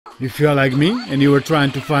If you are like me and you were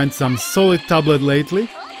trying to find some solid tablet lately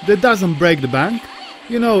that doesn't break the bank,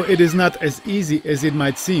 you know it is not as easy as it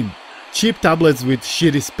might seem. Cheap tablets with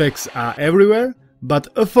shitty specs are everywhere,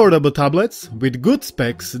 but affordable tablets with good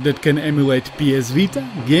specs that can emulate PS Vita,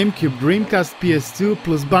 Gamecube, Dreamcast, PS2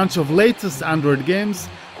 plus bunch of latest Android games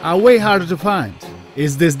are way harder to find.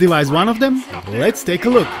 Is this device one of them? Let's take a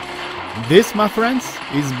look. This, my friends,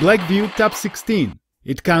 is Blackview Tab 16.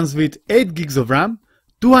 It comes with 8 GB of RAM,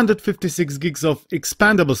 256 GB of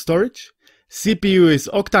expandable storage, CPU is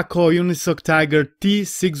octa-core Unisoc Tiger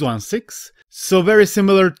T616, so very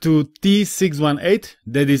similar to T618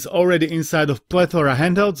 that is already inside of plethora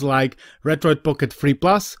handhelds like Retroid Pocket 3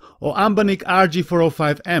 Plus or Ambonic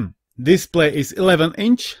RG405M. Display is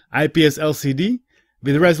 11-inch IPS LCD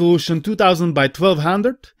with resolution 2000 by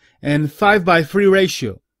 1200 and 5:3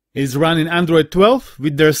 ratio. It's running Android 12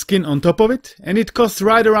 with their skin on top of it, and it costs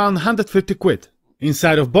right around 150 quid.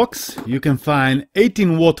 Inside of box you can find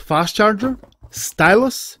 18-watt fast charger,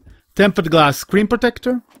 stylus, tempered glass screen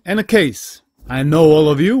protector and a case. I know all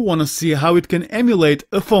of you wanna see how it can emulate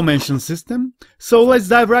aforementioned system, so let's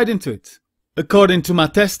dive right into it. According to my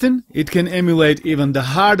testing, it can emulate even the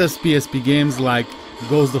hardest PSP games like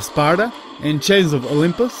Ghost of Sparta and Chains of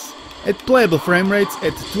Olympus at playable frame rates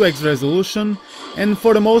at 2x resolution, and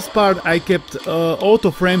for the most part I kept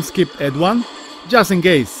auto frame skip at 1 just in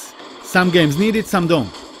case. Some games need it, some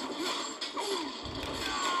don't.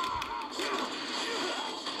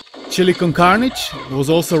 Chili Con Carnage was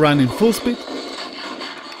also running full speed.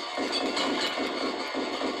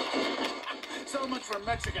 So much for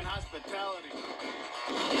Mexican hospitality.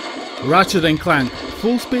 Ratchet and Clank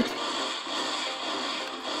full speed.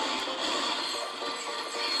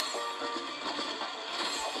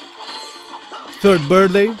 Third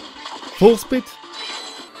Birthday full speed.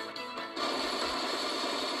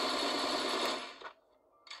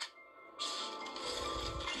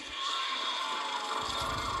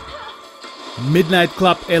 Midnight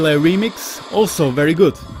Club LA Remix, also very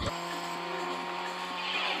good.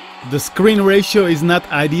 The screen ratio is not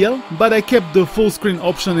ideal, but I kept the full screen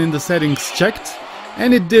option in the settings checked,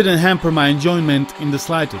 and it didn't hamper my enjoyment in the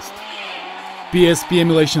slightest. PSP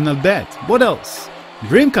Emulation not bad, what else?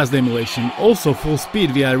 Dreamcast emulation, also full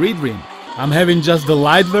speed via Redream. I'm having just the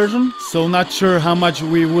light version, so not sure how much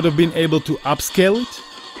we would have been able to upscale it.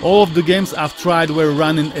 All of the games I've tried were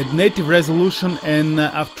running at native resolution, and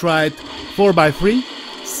I've tried 4:3,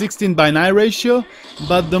 16:9 ratio,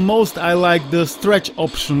 but the most I like the stretch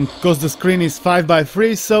option because the screen is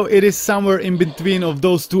 5:3, so it is somewhere in between of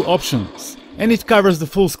those two options and it covers the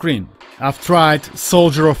full screen. I've tried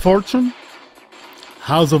Soldier of Fortune,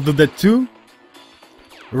 House of the Dead 2,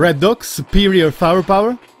 Red Dog Superior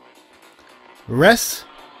Firepower, Res,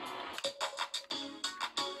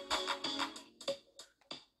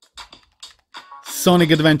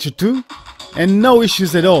 Sonic Adventure 2, and no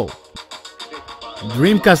issues at all.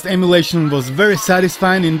 Dreamcast emulation was very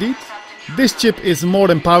satisfying indeed. This chip is more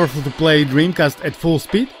than powerful to play Dreamcast at full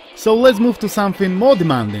speed, so let's move to something more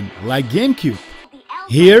demanding, like Gamecube.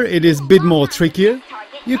 Here it is a bit more trickier.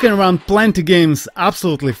 You can run plenty games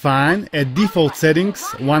absolutely fine at default settings,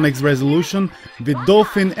 1x resolution with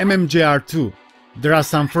Dolphin MMJR2. There are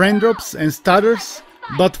some frame drops and stutters,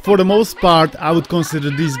 but for the most part I would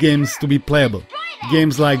consider these games to be playable.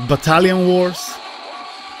 Games like Battalion Wars,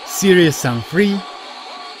 Serious Sam 3,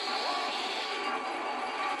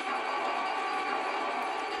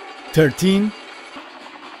 '13,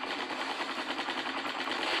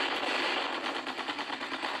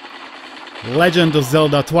 Legend of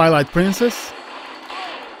Zelda Twilight Princess.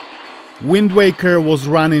 Wind Waker was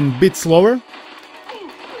running a bit slower.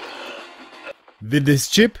 With this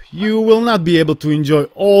chip you will not be able to enjoy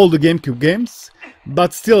all the Gamecube games,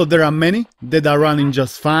 but still there are many that are running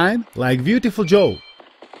just fine, like Beautiful Joe.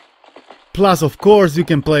 Plus of course you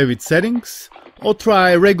can play with settings, or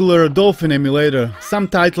try regular Dolphin emulator, some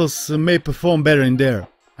titles may perform better in there.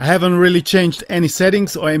 I haven't really changed any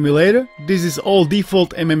settings or emulator, this is all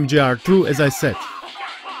default MMJR2 as I said.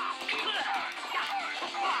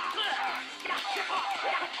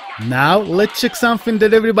 Now let's check something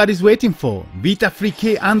that everybody's waiting for, Vita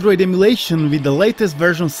 3K Android emulation with the latest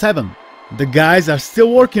version 7. The guys are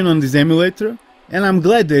still working on this emulator, and I'm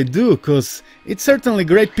glad they do, cause it's certainly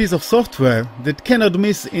a great piece of software that cannot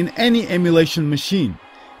miss in any emulation machine,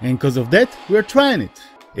 and cause of that we're trying it.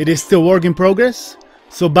 It is still work in progress,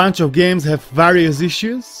 so bunch of games have various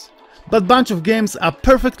issues, but bunch of games are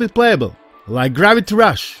perfectly playable, like Gravity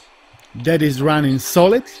Rush, that is running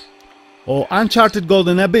solid, or Uncharted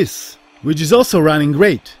Golden Abyss, which is also running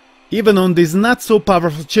great, even on this not so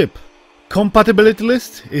powerful chip. Compatibility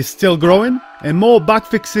list is still growing and more bug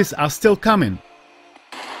fixes are still coming.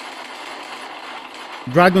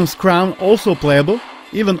 Dragon's Crown also playable,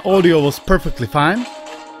 even audio was perfectly fine.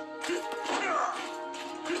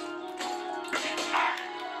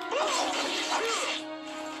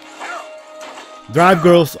 Drive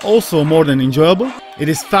Girls also more than enjoyable. It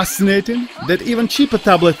is fascinating that even cheaper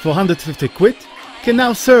tablet for 150 quid can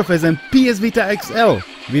now serve as a PS Vita XL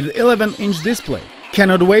with 11-inch display.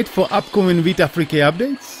 Cannot wait for upcoming Vita 3K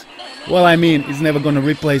updates. Well, I mean, it's never gonna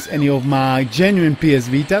replace any of my genuine PS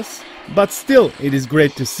Vitas, but still it is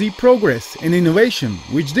great to see progress and innovation,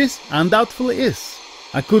 which this undoubtedly is.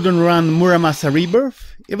 I couldn't run Muramasa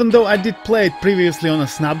Rebirth, even though I did play it previously on a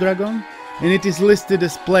Snapdragon, and it is listed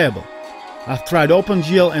as playable. I've tried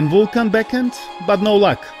OpenGL and Vulkan backend, but no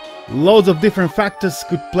luck. Loads of different factors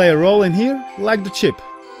could play a role in here, like the chip.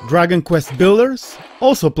 Dragon Quest Builders,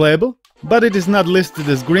 also playable, but it is not listed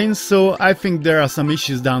as green, so I think there are some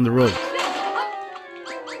issues down the road.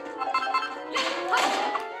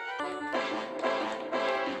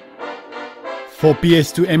 For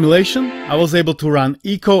PS2 emulation, I was able to run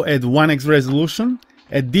Eco at 1x resolution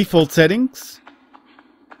at default settings.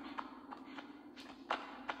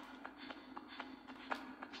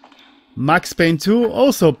 Max Payne 2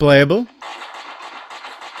 also playable.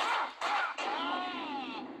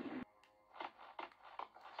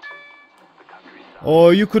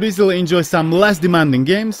 Or you could easily enjoy some less demanding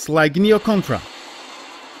games like Neo Contra.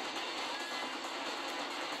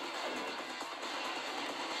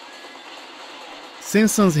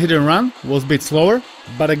 Simpsons Hit and Run was a bit slower,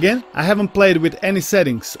 but again, I haven't played with any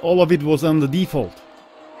settings, all of it was on the default.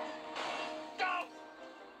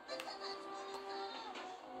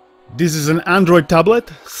 This is an Android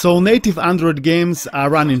tablet, so native Android games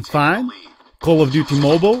are running fine. Call of Duty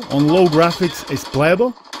Mobile on low graphics is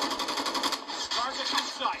playable.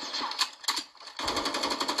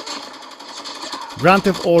 Grand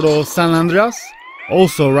Theft Auto San Andreas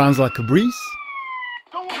also runs like a breeze.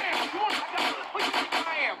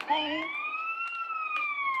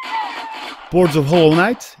 Ports of Hollow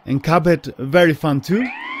Knight and Cuphead very fun too,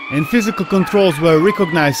 and physical controls were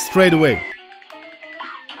recognized straight away.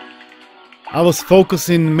 I was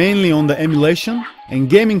focusing mainly on the emulation and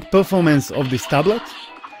gaming performance of this tablet.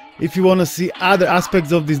 If you wanna see other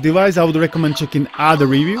aspects of this device, I would recommend checking other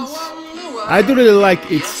reviews. I do really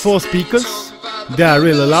like its 4 speakers, they are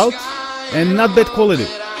really loud and not bad quality.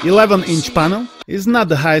 11-inch panel is not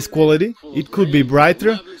the highest quality, it could be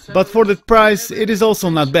brighter, but for that price it is also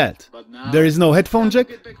not bad. There is no headphone jack,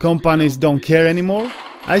 companies don't care anymore.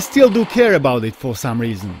 I still do care about it for some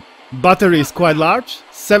reason. Battery is quite large,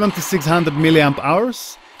 7600 mAh,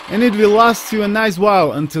 and it will last you a nice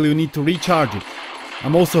while until you need to recharge it.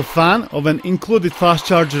 I'm also a fan of an included fast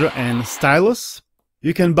charger and stylus.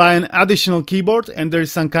 You can buy an additional keyboard and there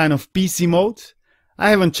is some kind of PC mode. I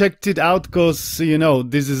haven't checked it out cause, you know,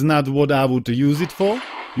 this is not what I would use it for.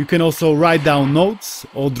 You can also write down notes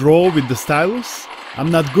or draw with the stylus. I'm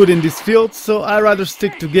not good in this field, so I rather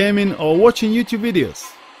stick to gaming or watching YouTube videos.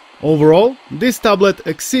 Overall, this tablet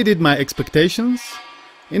exceeded my expectations.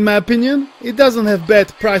 In my opinion, it doesn't have bad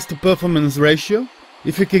price to performance ratio.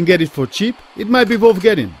 If you can get it for cheap, it might be worth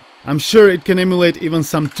getting. I'm sure it can emulate even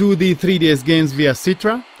some 2D, 3DS games via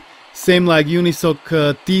Citra, same like Unisoc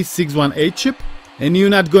T616 chip, and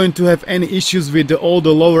you're not going to have any issues with all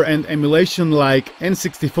the lower end emulation like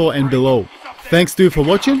N64 and below. Thanks to you for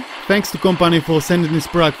watching, thanks to company for sending this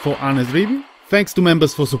product for honest review, thanks to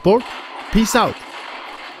members for support, peace out.